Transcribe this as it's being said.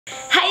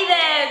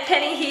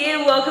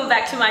welcome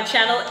back to my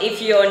channel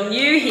if you're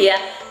new here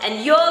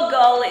and your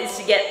goal is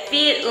to get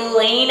fit,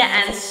 lean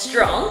and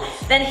strong,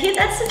 then hit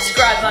that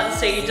subscribe button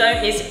so you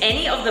don't miss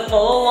any of the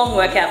follow along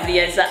workout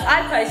videos that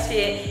I post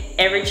here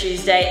every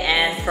Tuesday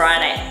and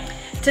Friday.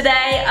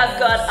 Today I've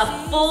got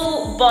a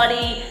full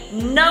body,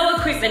 no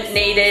equipment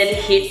needed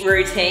HIIT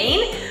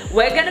routine.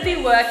 We're going to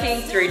be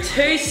working through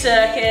 2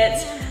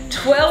 circuits,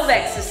 12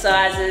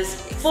 exercises,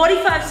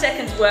 45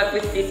 seconds work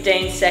with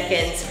 15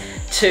 seconds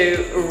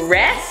to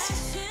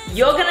rest.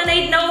 You're gonna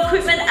need no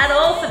equipment at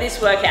all for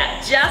this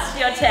workout, just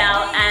your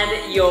towel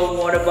and your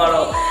water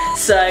bottle.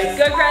 So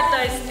go grab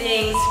those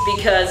things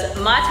because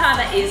my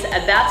timer is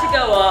about to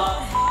go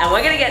off and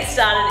we're gonna get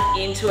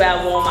started into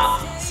our warm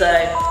up. So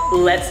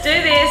let's do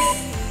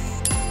this.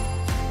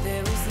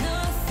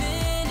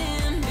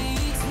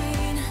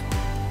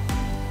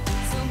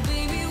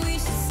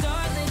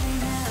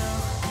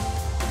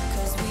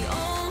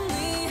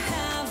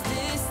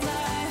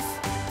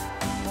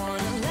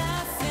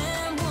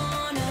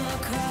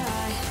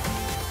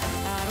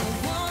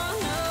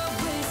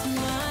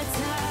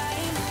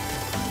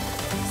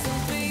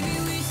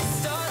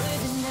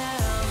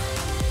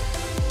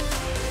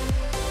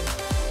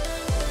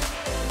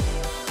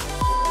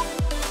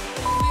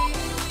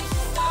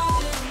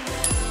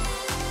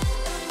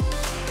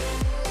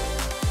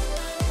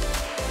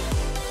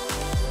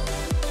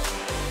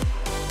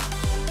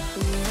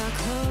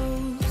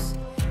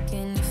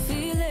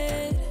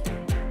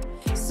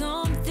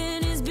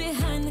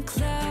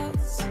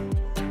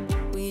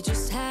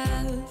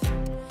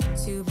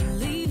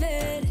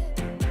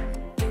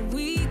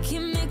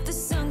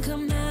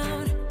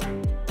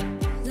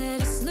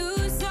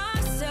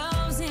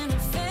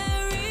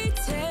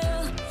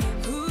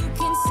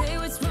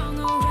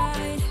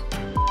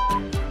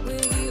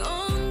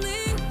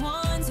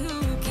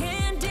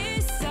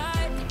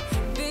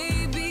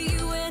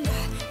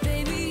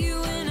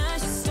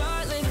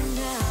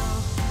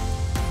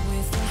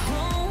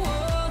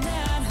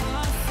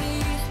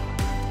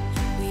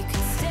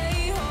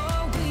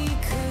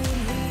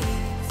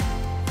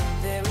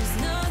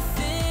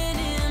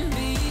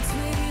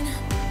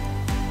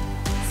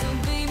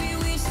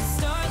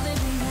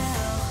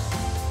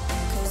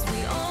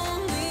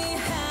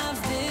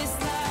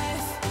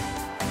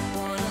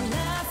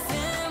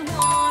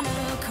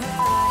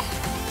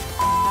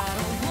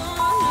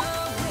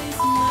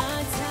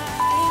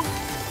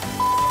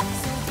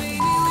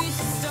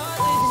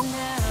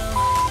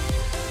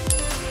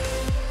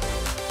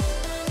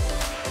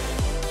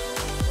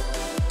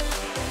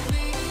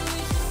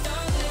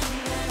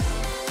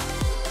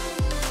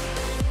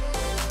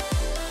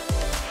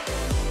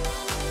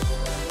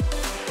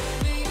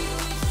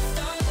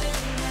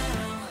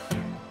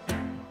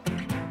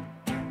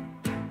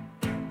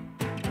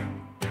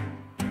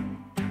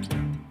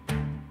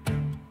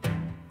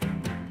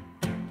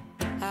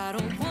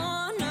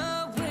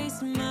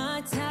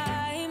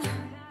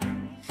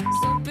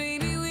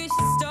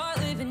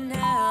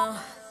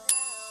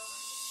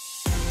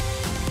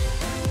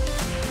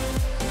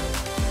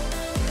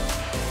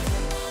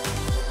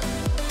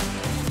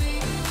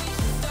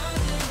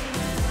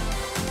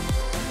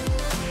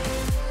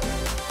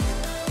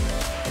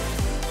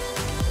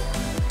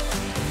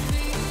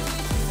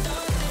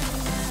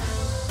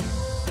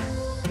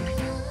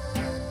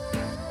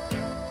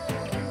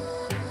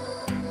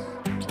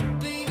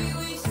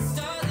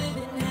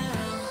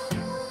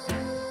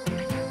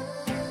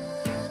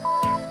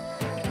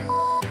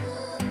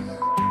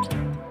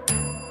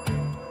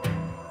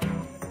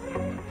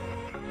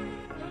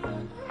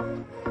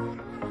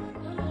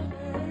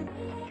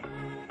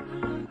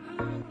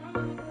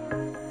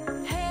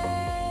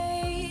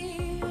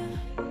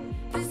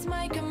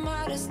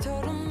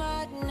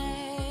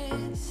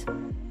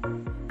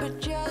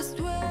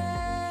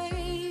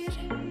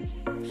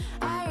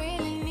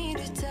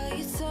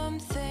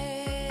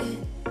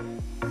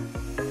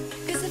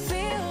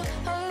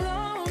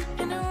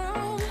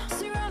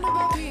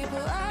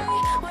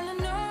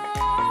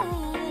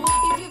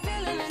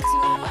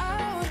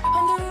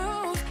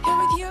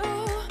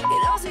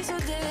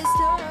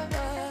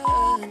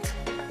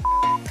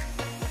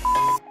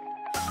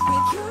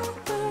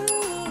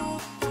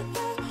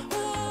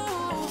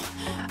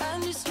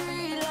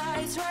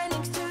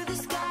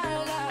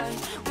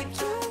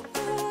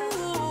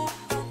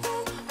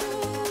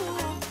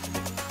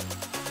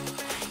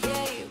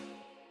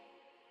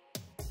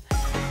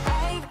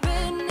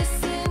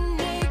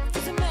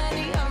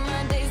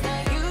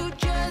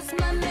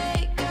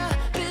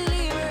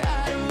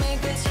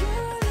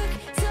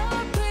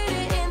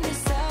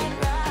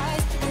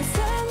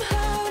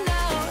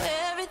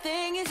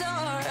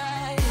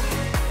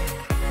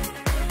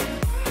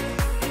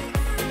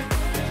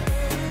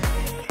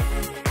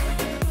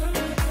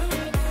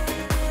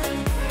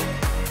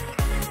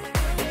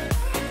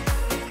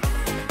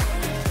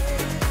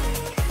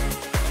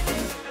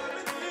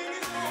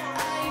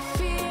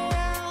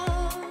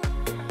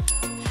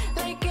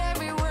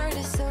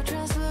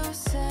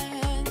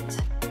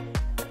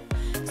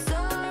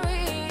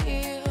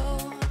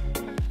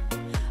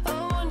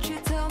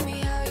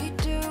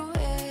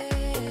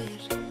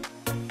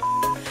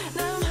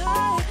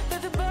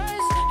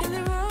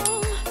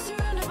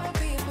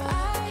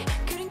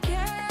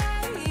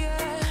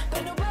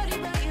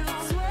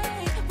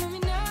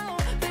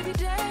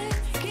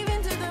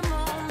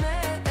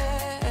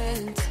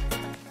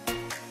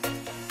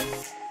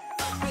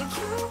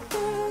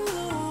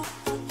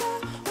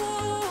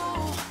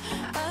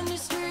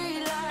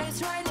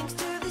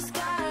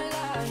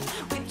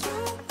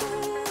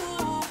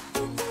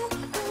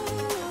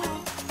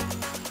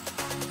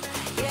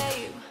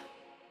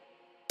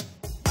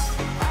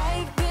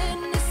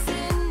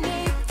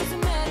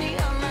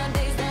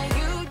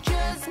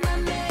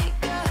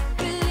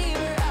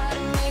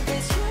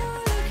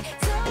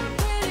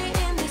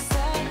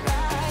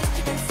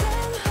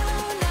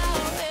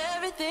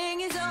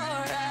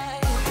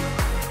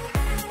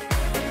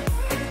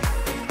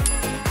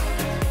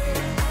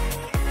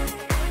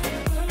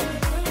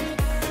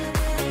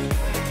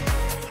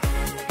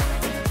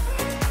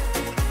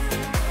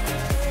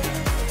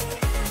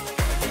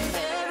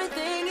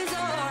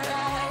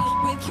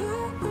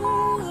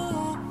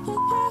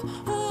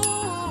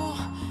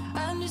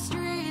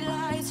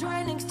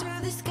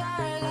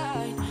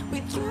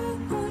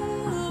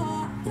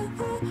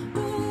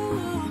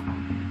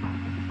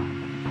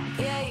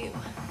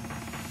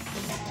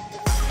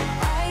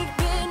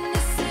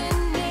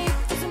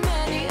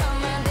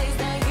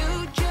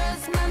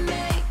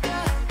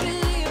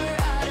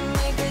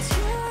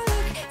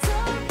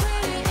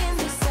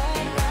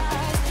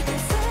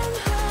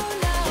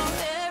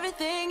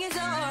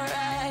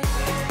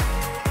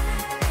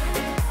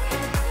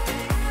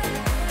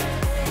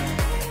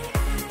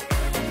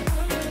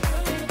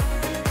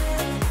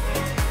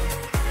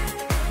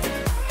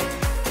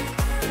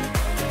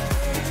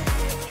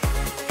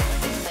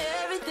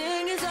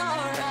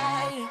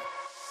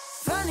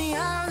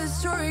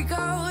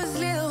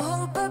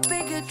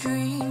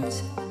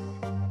 dreams.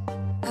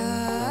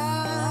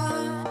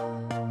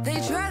 They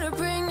try to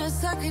bring a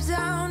sucker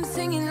down,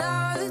 singing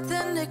louder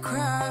than the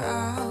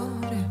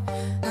crowd.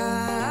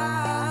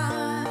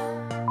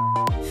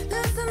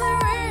 Listen the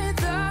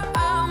rhythm,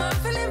 I'm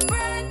feeling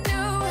brand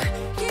new.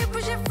 Keep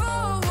pushing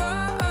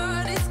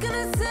forward, it's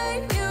gonna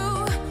save you.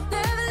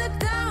 Never look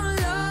down,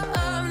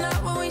 love, not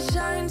when we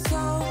shine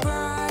so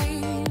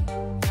bright.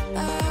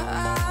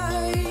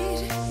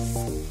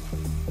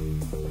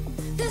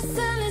 The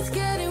sun is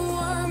getting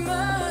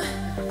warmer,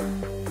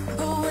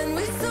 oh, when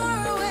we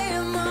soar away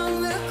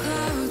among the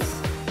clouds.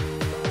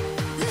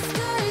 The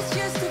sky is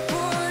just a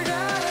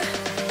border,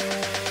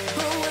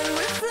 oh, when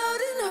we're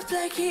floating up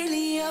like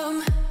helium.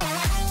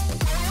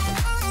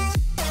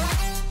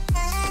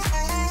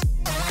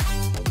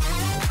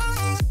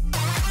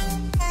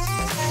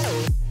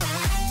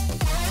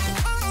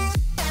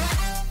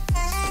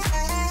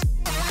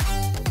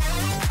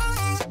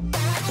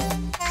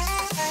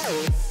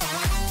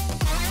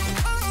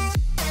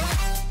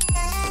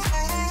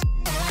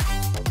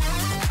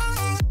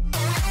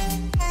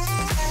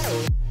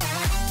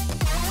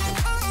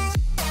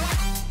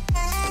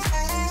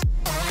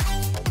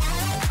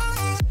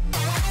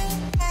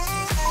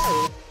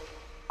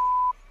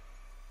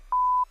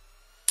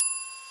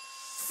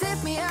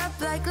 Sip me up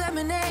like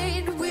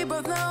lemonade, we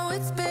both know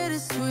it's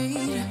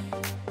bittersweet.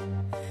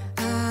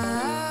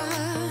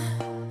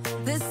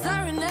 The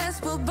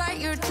sorrowness will bite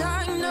your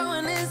tongue, no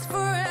one is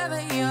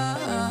forever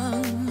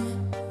young.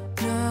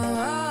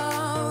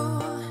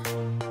 No.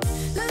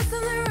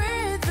 Listen the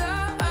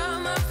rhythm,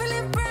 I'm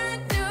feeling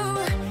brand new.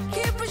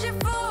 Keep pushing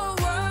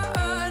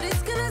forward,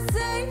 it's gonna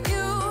save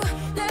you.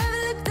 Never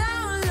look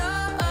down,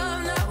 love,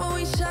 not when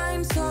we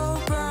shine so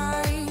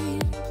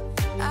bright.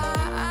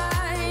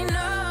 I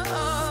know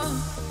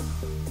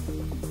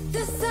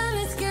the sun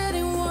is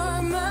getting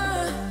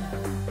warmer,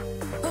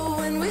 oh,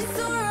 when we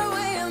soar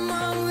away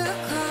among the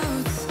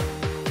clouds.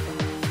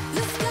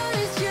 The sky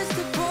is just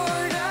a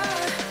border,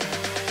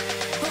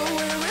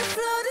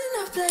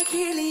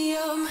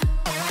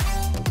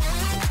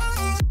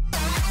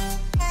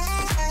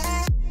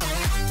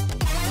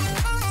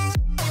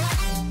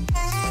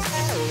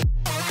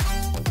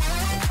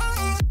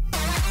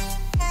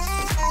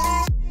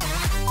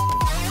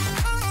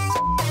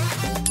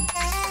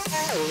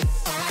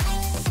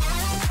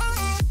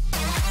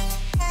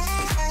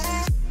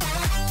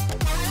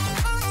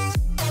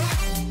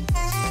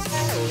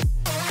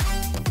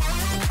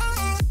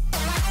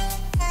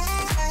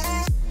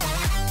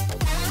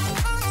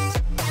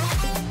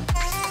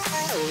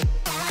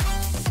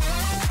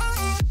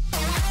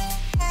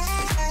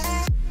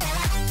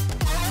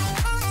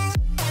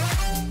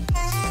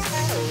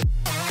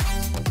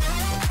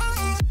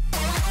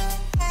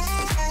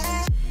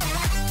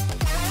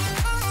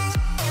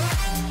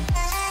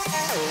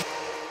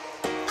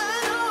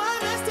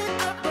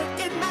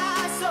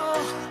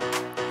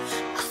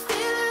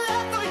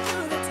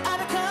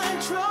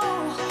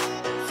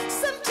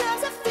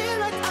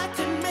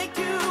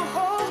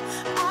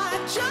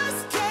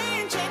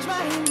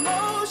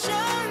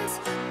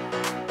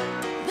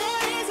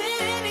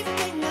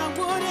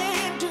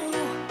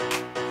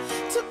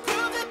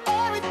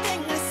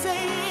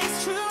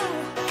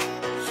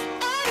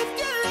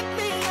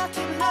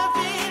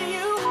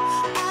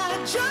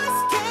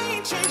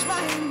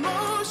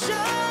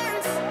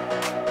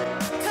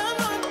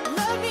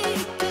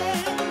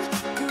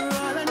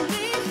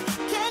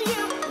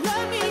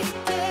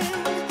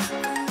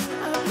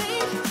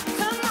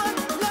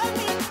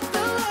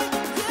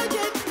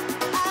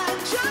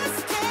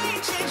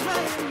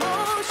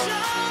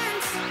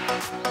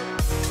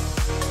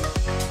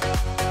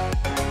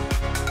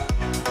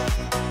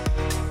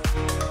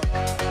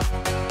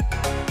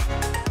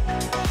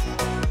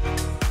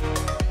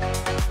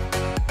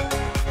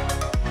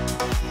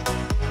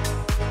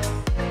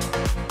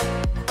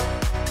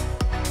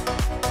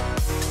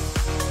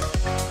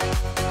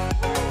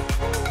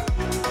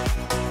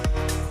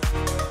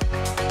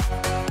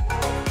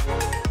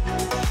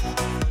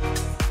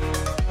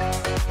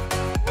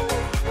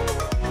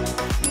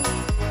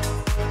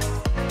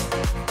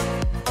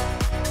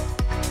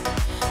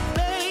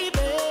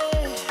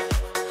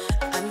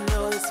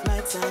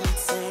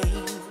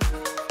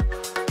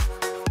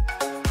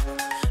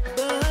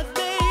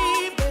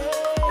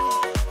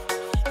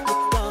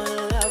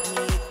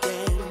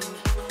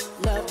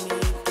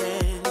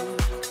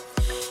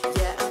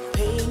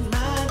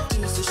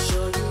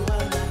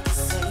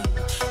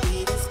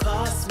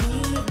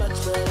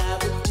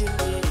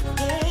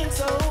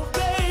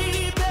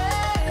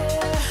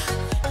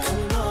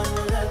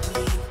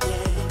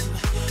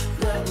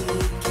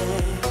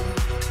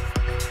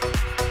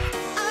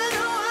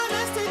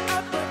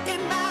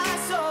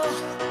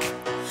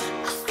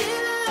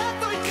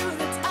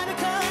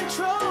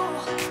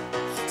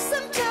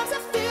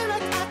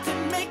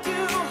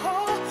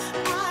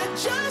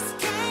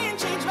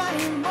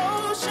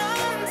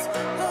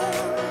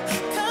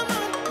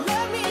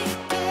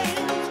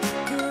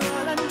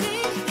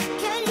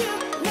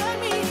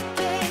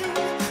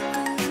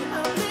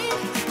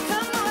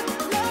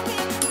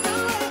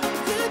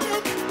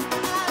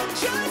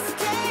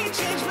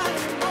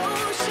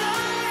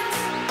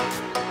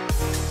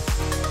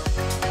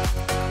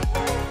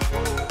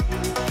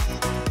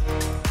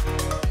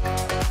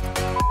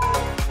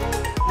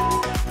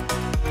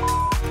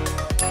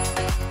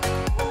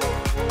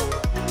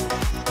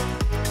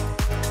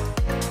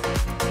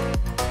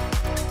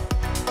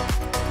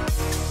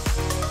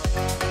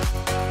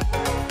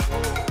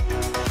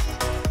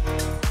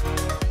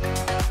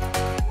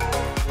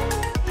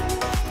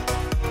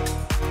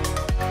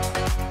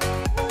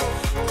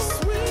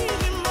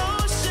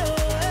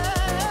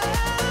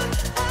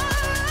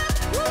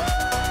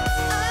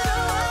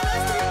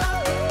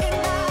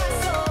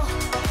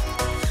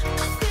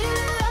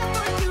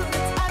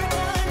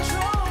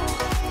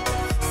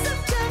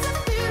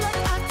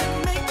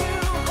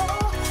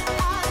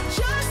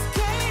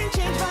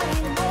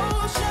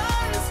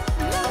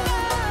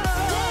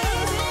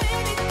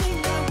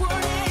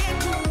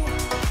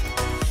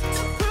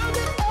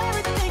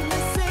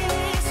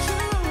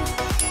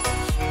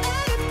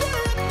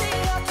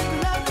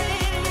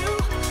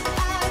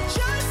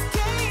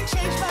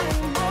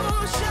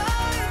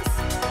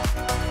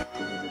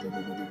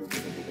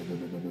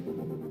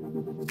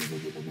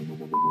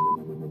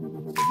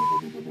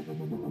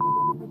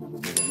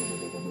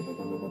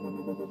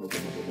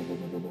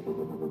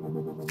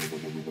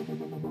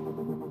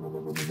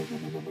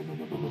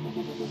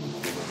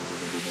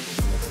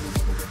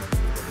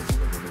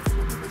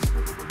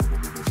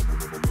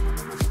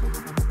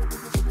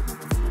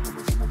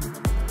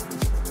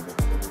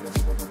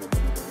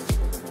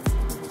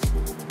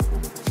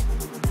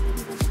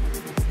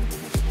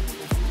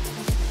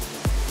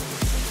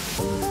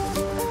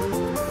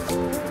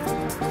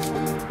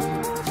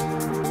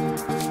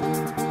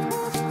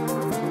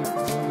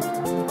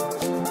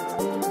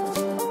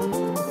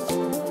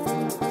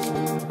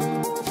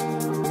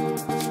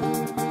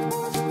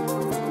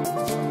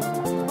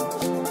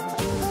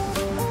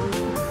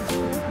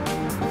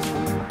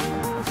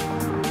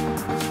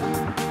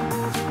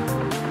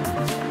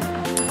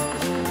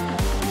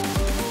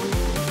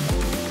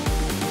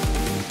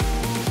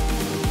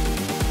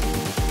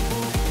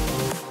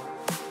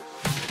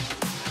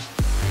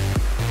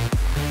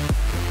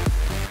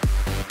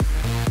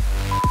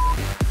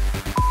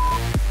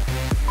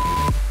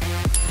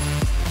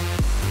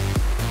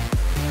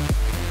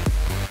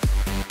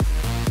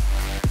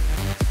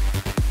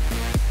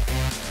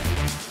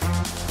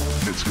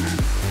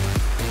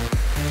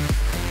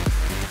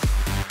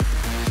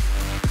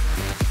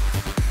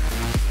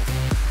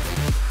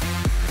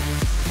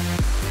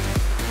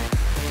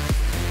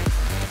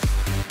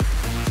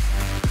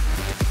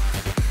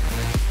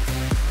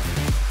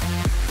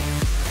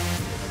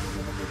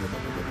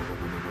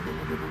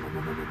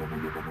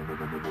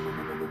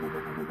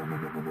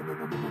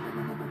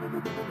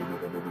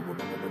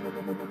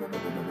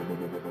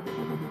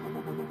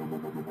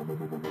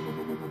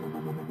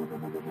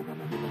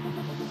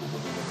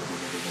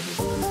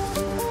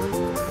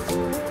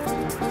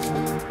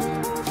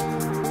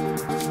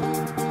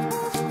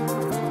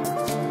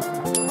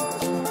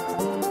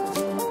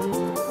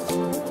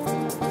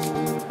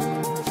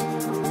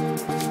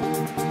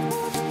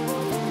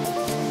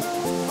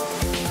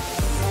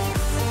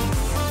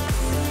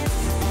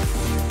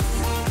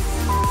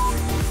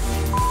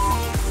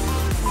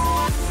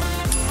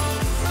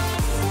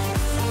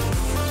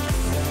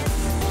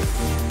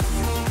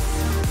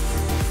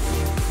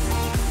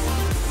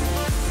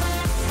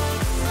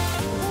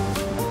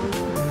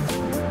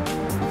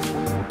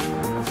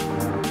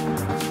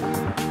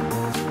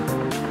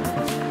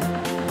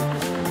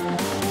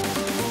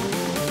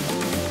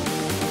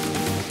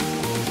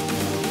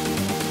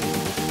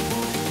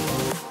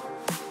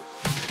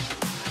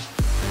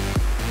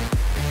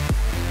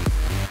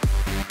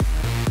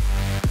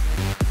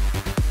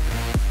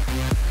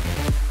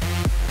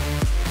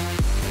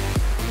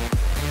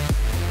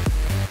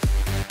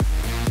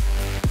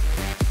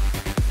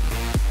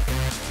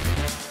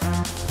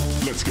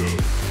 Let's go.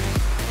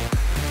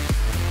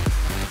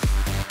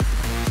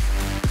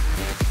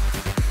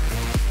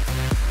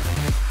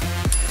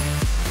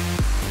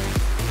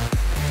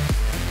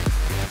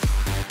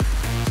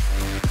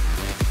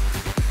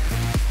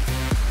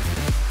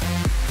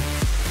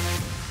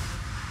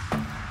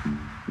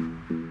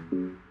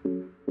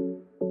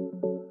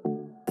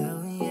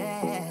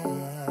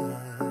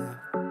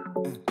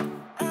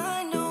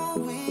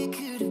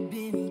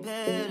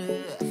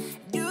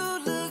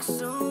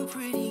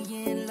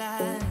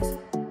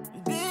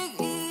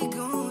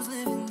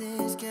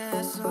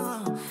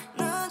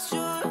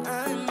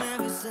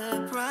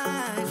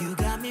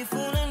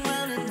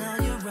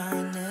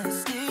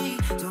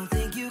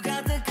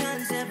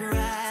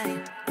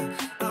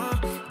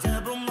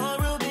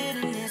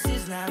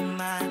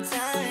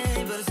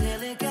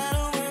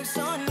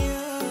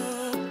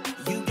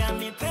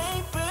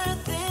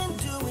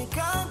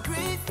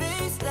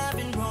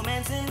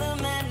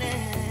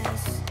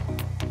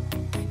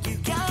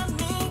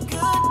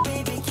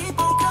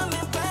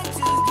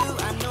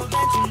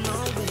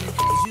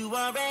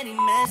 Already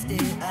messed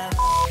it up.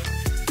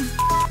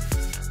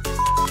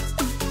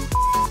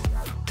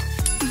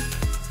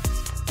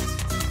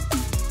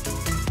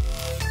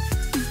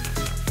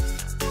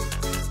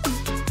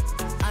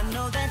 I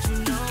know that you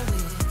know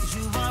it, 'cause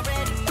you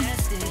already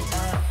messed it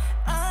up.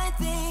 I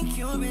think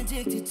you're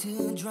addicted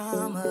to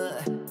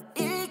drama.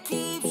 It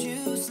keeps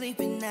you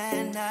sleeping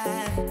at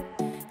night.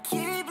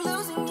 Keep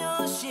losing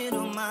your shit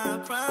on my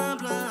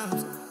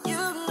problems.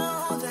 You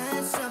know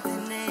that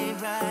something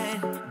ain't right.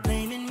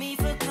 Blaming me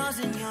for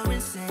causing your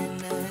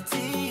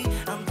insanity.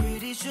 I'm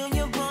pretty sure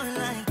you're born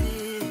like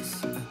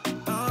this.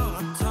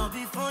 Talk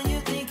before you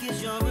think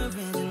it's your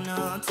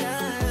original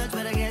touch,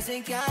 but I guess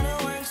it kinda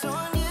works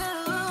on you.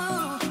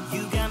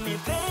 You got me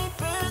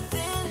paper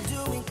thin,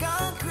 doing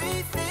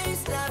concrete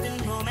face, loving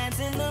romance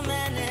in the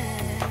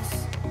madness.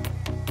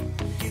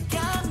 You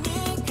got me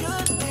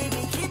good,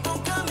 baby, keep on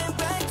coming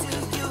back to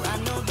you. I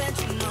know that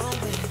you know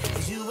it,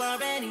 'cause you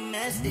already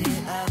messed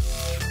it up.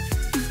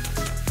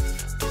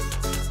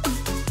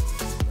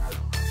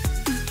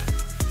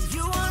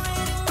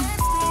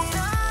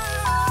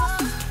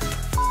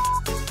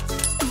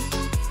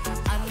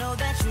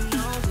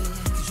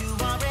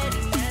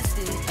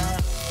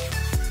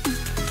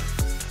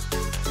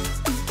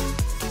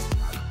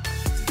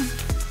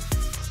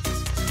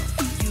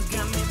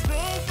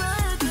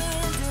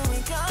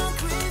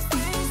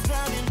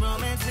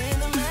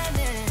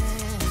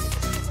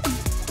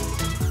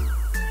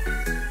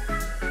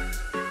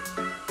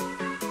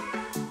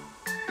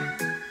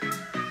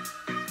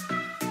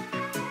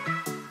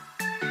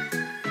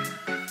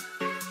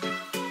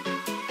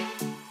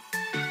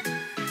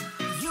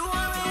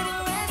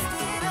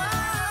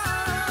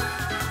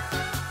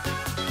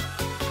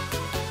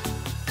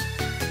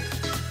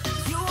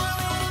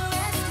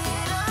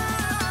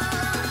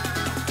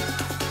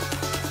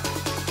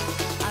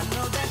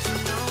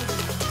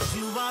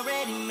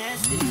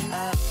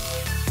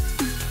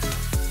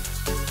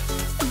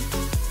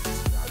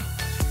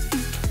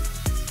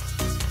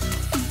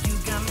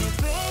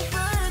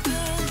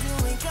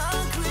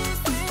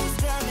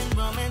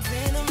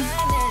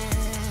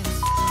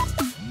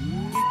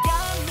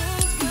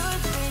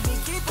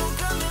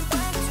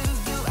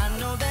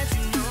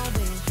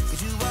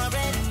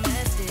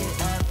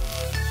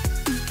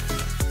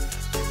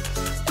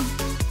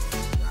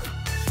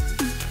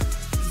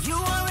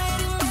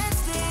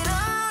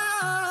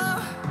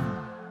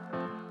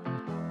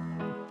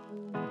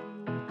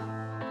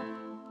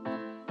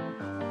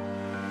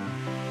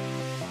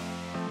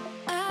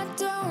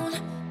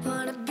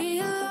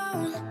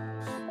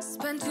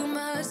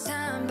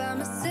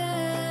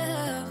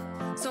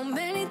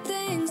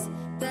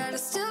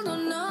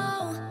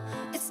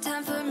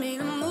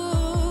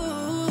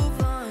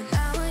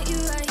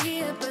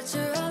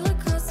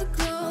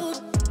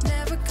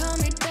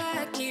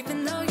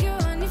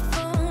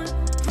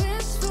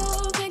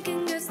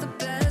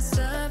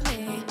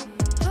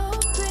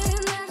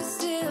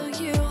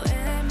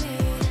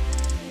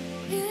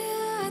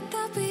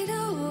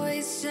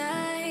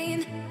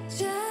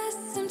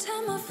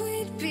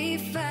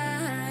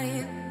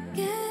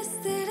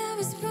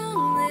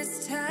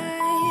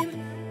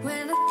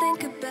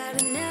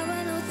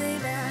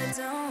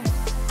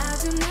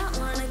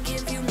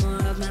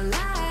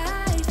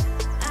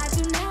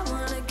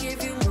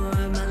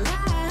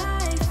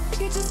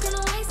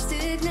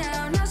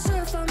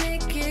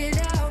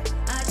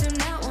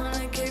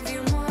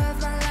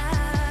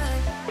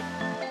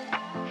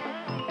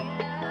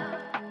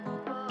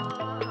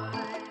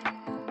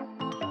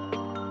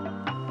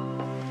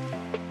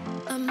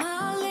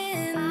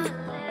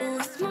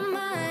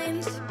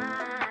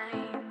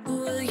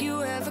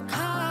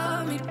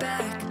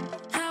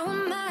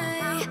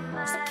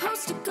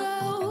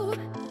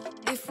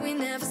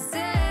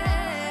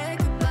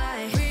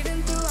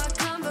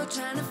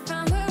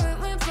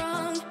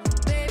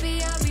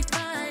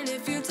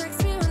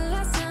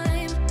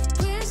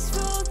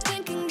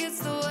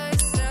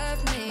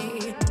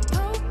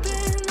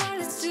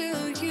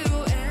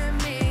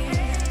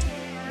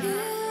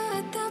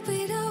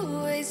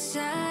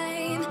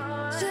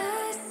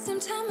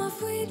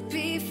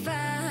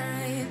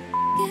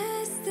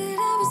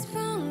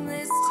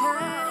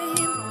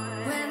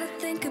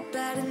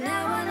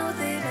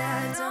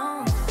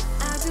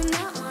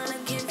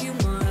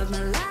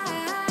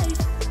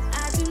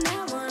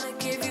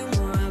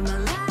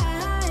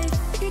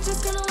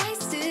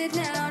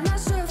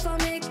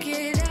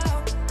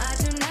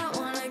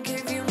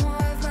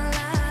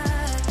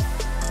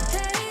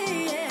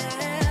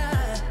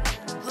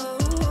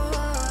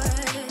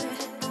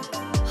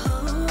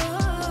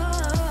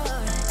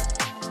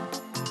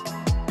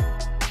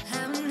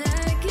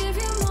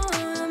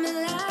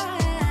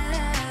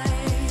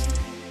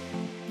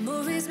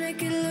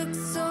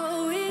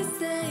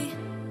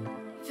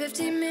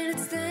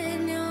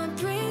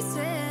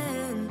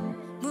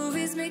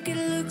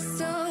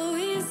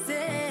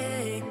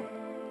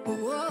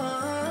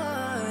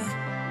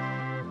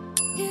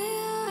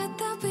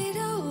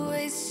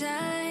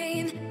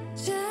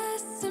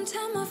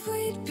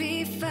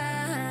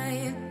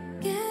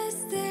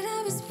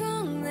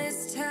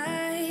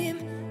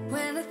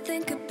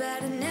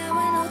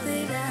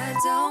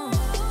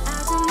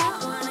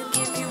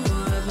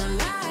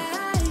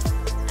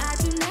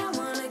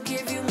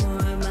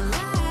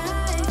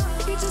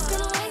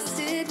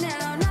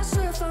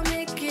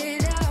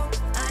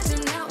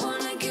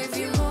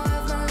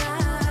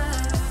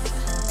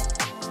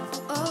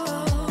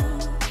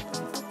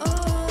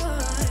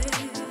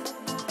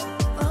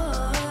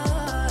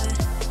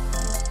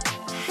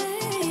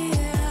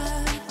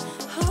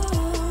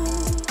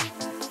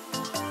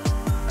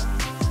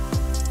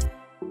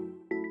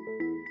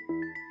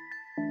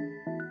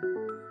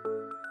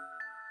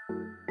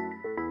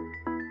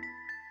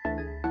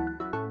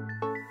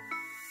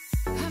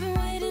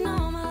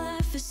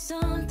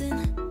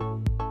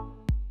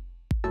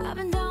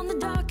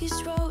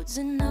 darkest roads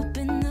and up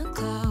in the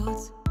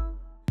clouds,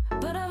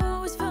 but I've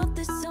always felt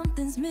that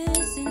something's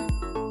missing.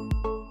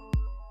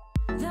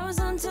 That was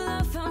until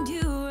I found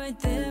you right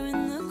there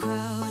in the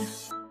crowd.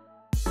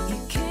 You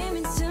came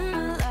into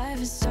my life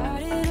and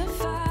started a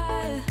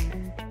fire.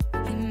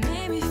 You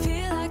made me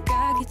feel like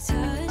I could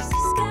touch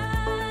the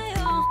sky.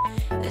 Oh,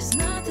 there's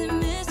nothing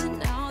missing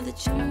now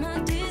that you're my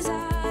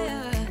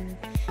desire.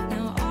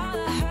 Now all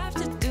I have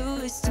to do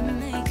is to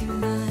make you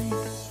mine.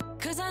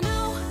 'Cause I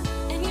know,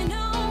 and you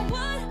know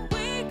what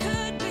we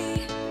could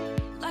be.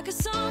 Like a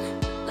song,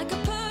 like a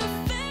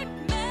perfect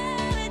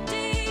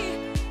melody.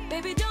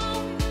 Baby,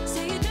 don't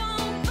say you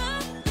don't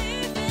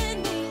believe in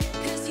me.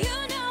 'Cause you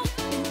know,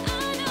 and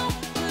I know,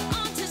 we're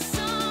onto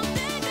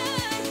something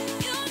good.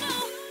 You know,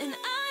 and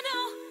I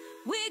know,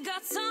 we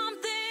got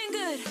something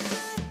good.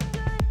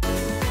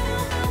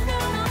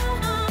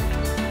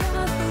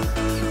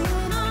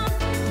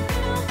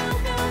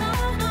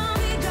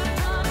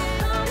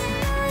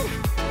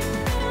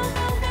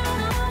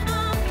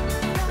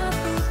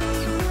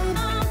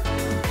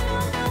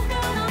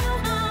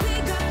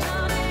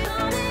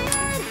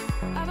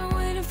 I've been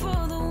waiting for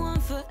the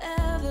one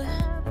forever.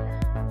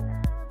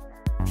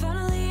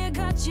 Finally I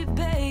got you,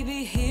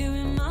 baby, here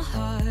in my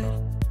heart.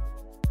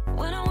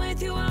 When I'm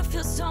with you I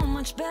feel so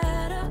much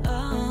better,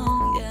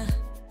 oh yeah.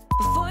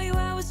 Before you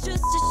I was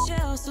just a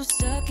shell, so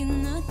stuck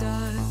in the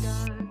dark.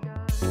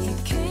 You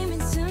came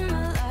into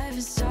my life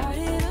and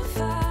started a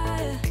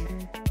fire.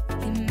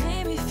 You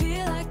made me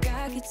feel like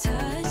I could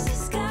touch the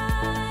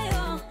sky.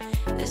 Oh,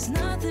 there's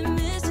nothing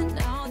missing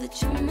now that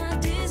you're my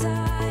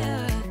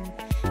desire.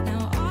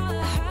 Now all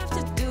I have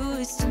to do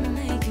is to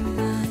make you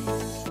mine.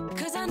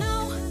 'Cause I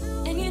know,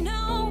 and you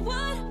know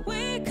what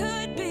we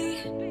could be.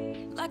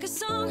 Like a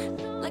song,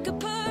 like a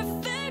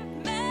perfect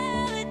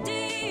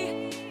melody.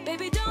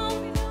 Baby, don't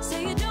say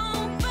you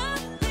don't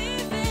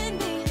believe in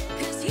me.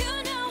 'Cause you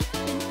know,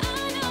 and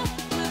I know,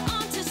 we're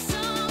onto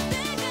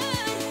something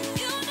good.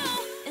 You know,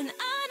 and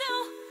I know,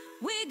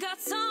 we got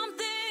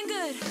something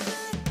good.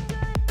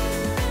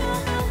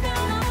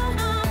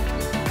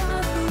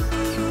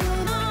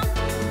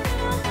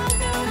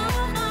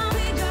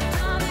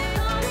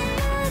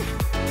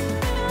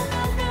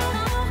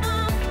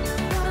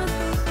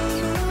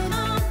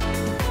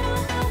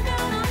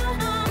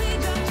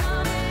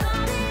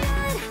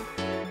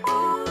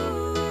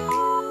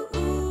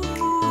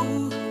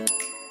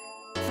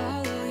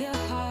 Follow your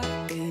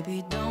heart, baby,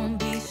 don't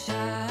be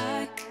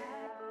shy.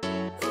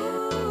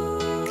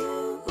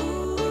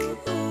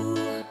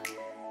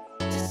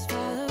 Just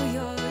follow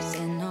yours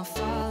and I'll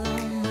follow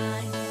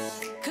mine.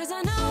 'Cause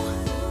I know,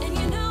 and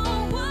you know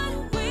what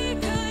we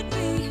could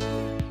be.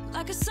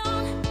 Like a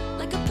song,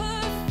 like a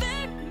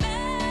perfect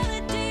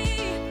melody.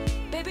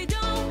 Baby,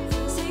 don't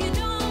say you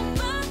don't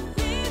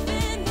believe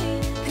in me.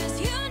 'Cause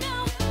you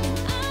know, and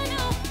I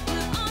know,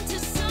 we're onto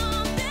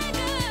something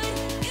good.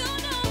 You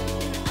know,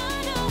 and I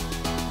know,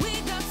 we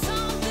got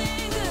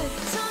something good.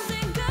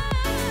 Something good.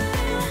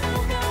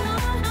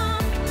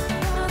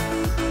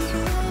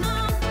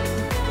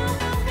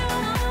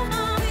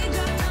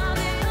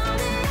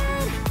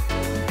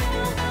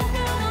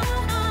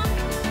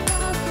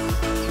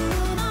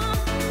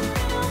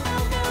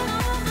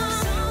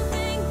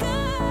 Something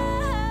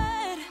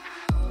good.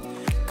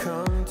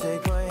 Come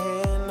take my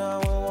hand, I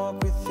will walk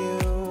with you.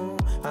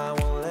 I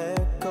won't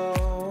let go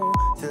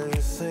till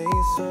you say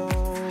so.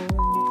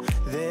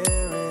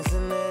 There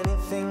isn't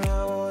anything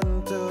I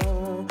wouldn't do.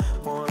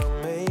 Wanna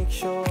make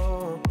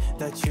sure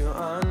that you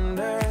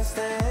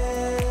understand.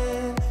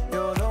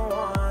 You're the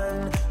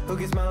one who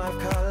gives my life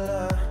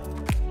color.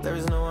 There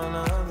is no one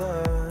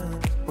other.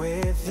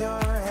 With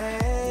your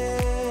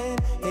hand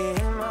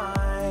in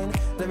mine,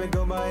 let me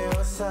go by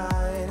your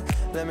side.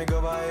 Let me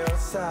go by your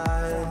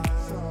side.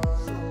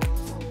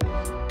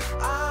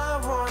 I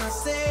wanna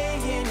stay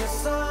in your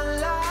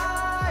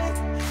sunlight.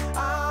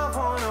 I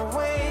wanna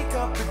wake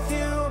up with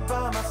you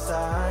by my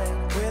side.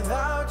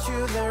 Without you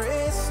there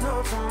is no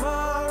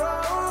tomorrow.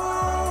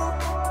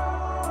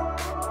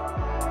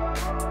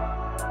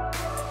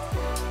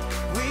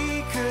 We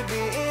could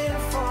be in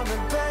for the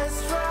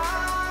best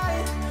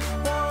ride.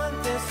 Want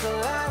this to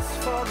last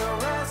for the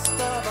rest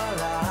of our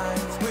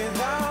lives.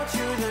 Without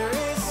you there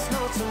is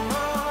no tomorrow.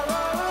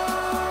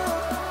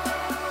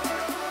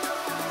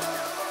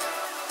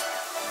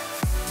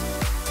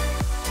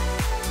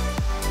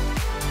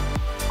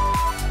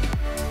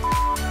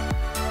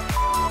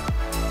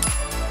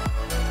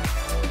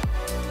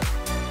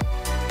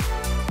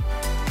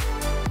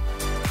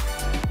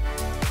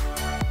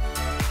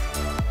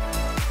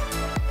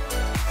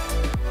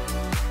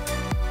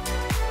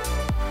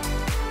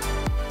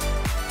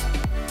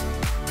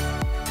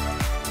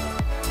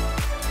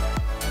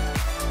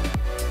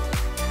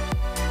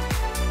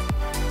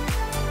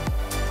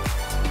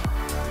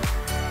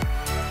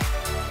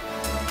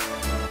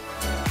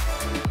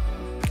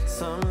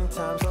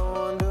 Sometimes I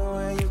wonder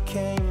where you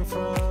came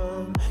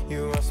from.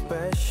 You are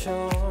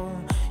special,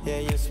 yeah,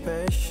 you're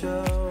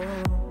special.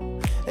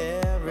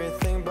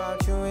 Everything about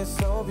you is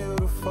so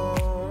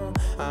beautiful.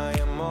 I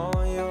am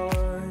all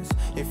yours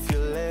if you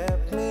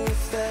let me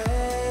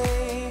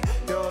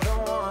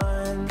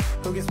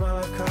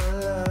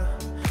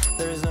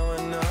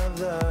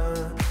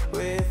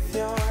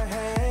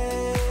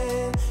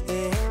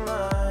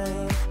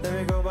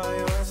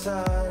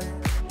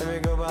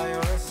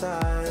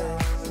side.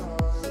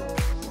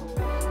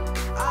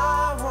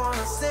 I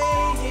wanna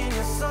stay in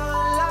your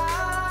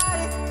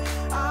sunlight.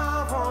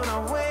 I wanna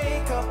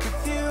wake up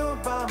with you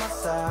by my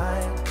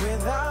side.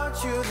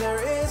 Without you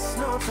there is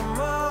no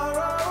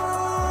tomorrow.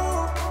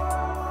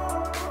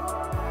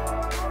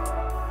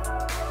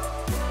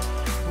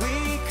 We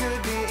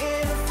could be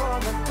in for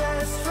the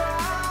best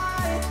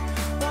ride.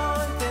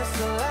 Want this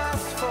to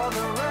last for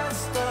the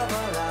rest of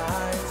our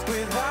lives.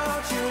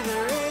 Without you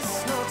there is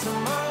no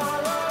tomorrow.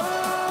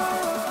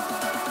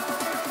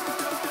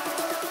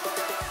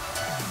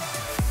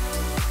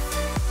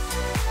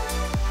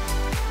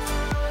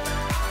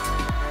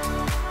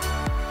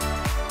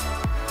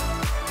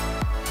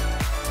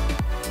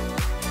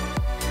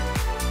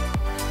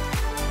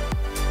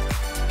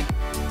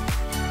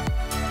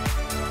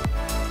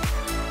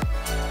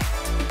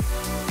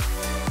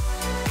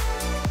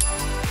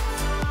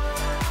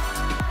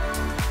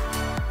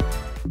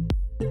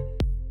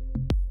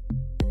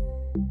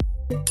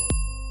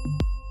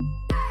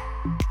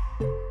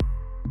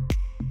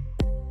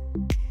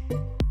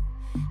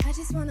 I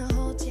just wanna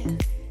hold you.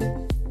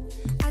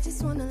 I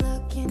just wanna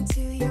look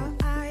into your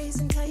eyes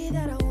and tell you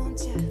that I want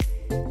you.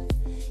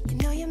 You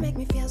know you make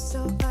me feel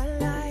so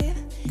alive.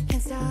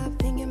 Can't stop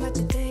thinking about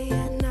you day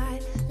and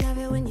night. Love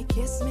it when you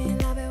kiss me,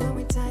 love it when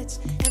we touch.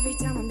 Every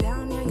time I'm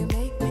down here, you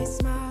make me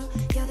smile.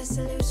 You're the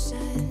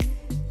solution.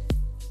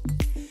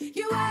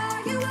 You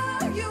are, you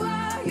are, you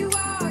are, you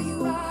are,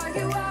 you are,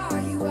 you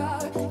are, you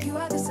are. You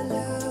are the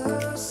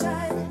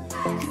solution.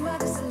 You are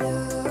the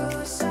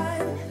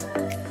solution.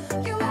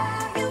 You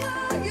are, you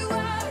are, you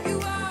are, you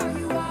are,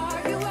 you are,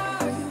 you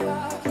are, you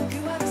are.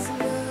 You are the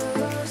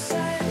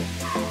solution.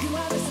 You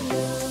are the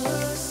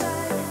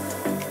solution.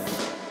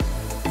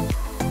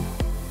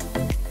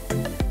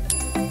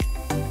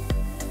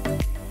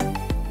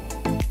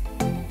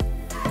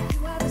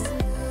 You are the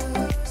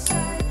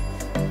solution.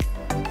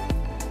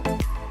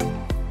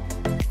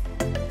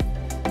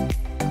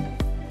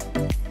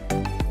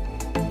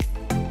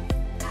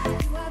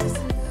 You are the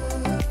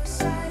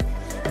solution.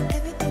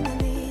 Everything I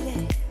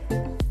needed.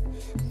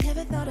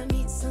 Never thought I'd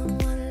meet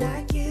someone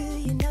like you.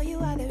 You know you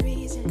are the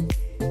reason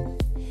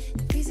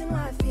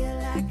why I feel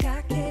like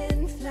I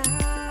can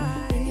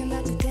fly. Thinking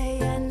about you day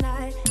and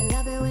night. I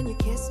love it when you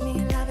kiss me,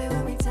 love it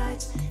when we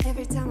touch.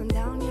 Every time I'm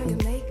down here, you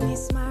make me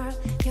smile.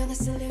 You're the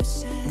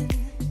solution.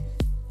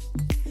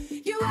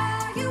 You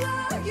are, you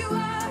are, you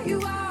are,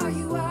 you are,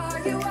 you are,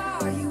 you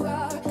are, you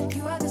are.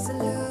 You are the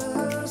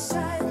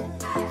solution.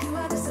 You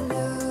are the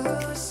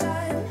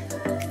solution.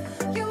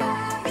 You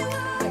are, you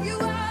are, you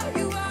are,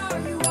 you are,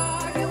 you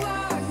are, you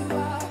are, you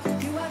are.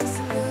 You are the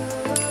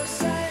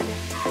solution.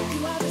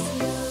 You are the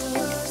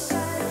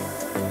solution.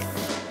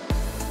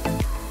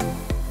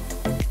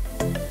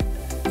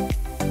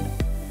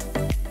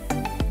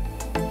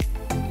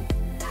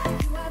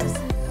 You are the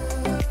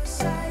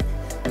solution.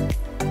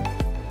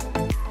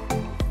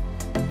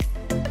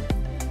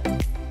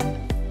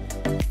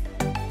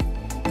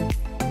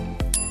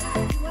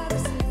 You are the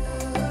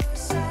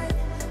solution.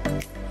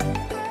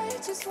 I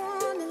just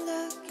wanna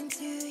look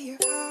into your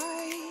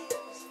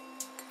eyes.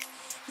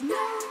 You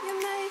know you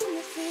make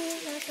me feel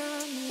like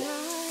I'm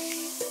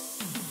alive.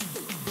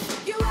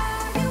 You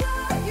are, you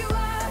are, you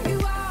are, you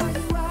are,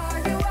 you are,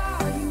 you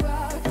are, you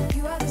are.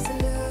 You are the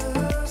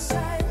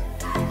solution.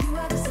 You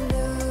are the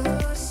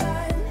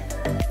solution.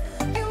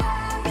 You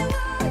are, you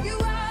are, you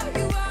are,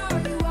 you are,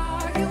 you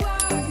are, you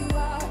are, you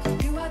are.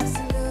 You are the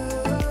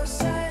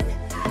solution.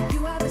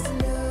 You are the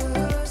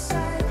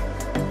solution.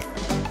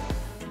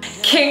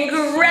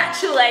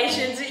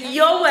 Congratulations,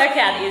 your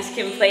workout is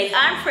complete.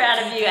 I'm proud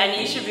of you and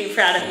you should be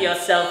proud of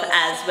yourself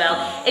as well.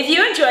 If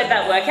you enjoyed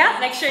that workout,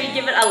 make sure you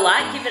give it a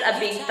like, give it a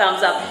big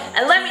thumbs up,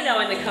 and let me know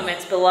in the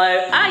comments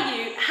below, are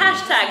you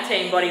hashtag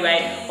team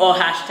bodyweight or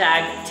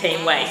hashtag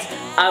team waist?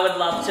 I would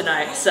love to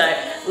know, so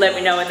let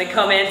me know in the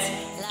comments.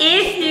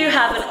 If you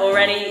haven't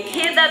already,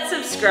 hit that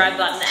subscribe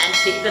button and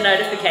tick the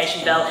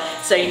notification bell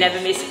so you never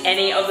miss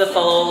any of the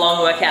follow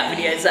along workout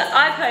videos that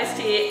I post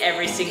here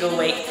every single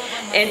week.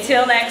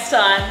 Until next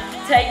time,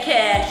 take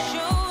care.